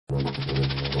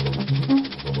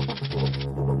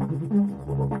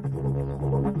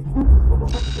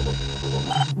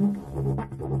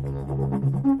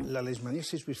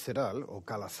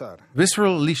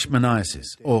Visceral leishmaniasis,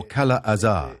 or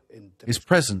kala-azar, is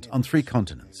present on 3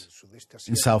 continents: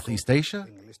 in Southeast Asia,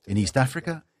 in East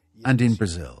Africa, and in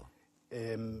Brazil.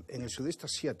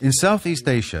 In Southeast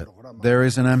Asia, there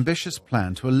is an ambitious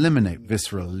plan to eliminate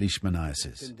visceral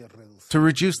leishmaniasis, to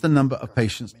reduce the number of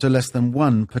patients to less than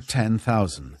 1 per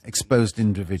 10,000 exposed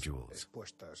individuals.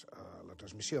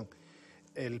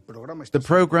 The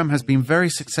program has been very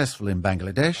successful in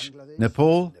Bangladesh,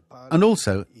 Nepal, and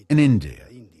also in India.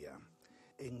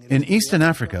 In Eastern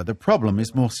Africa, the problem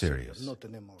is more serious.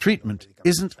 Treatment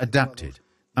isn't adapted,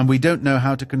 and we don't know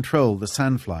how to control the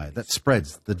sandfly that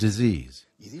spreads the disease.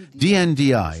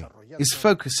 DNDi is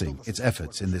focusing its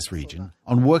efforts in this region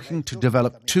on working to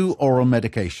develop 2 oral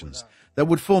medications that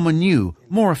would form a new,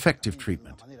 more effective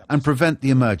treatment and prevent the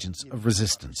emergence of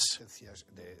resistance.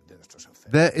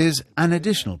 There is an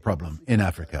additional problem in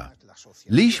Africa.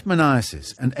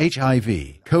 Leishmaniasis and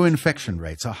HIV co-infection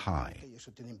rates are high.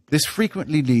 This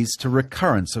frequently leads to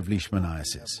recurrence of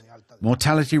leishmaniasis.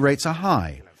 Mortality rates are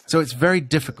high, so it's very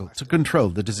difficult to control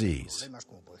the disease.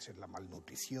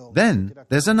 Then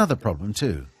there's another problem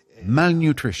too: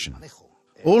 malnutrition.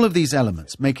 All of these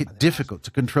elements make it difficult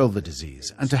to control the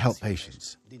disease and to help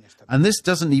patients. And this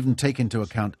doesn't even take into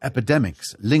account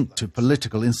epidemics linked to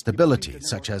political instability,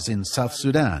 such as in South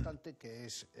Sudan.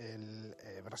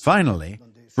 Finally,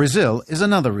 Brazil is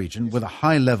another region with a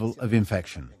high level of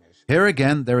infection. Here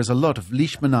again, there is a lot of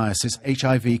leishmaniasis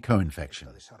HIV co-infection.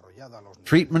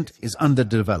 Treatment is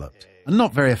underdeveloped and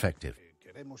not very effective.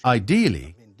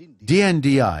 Ideally,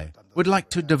 DNDi would like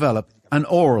to develop an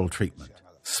oral treatment,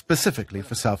 specifically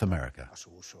for South America.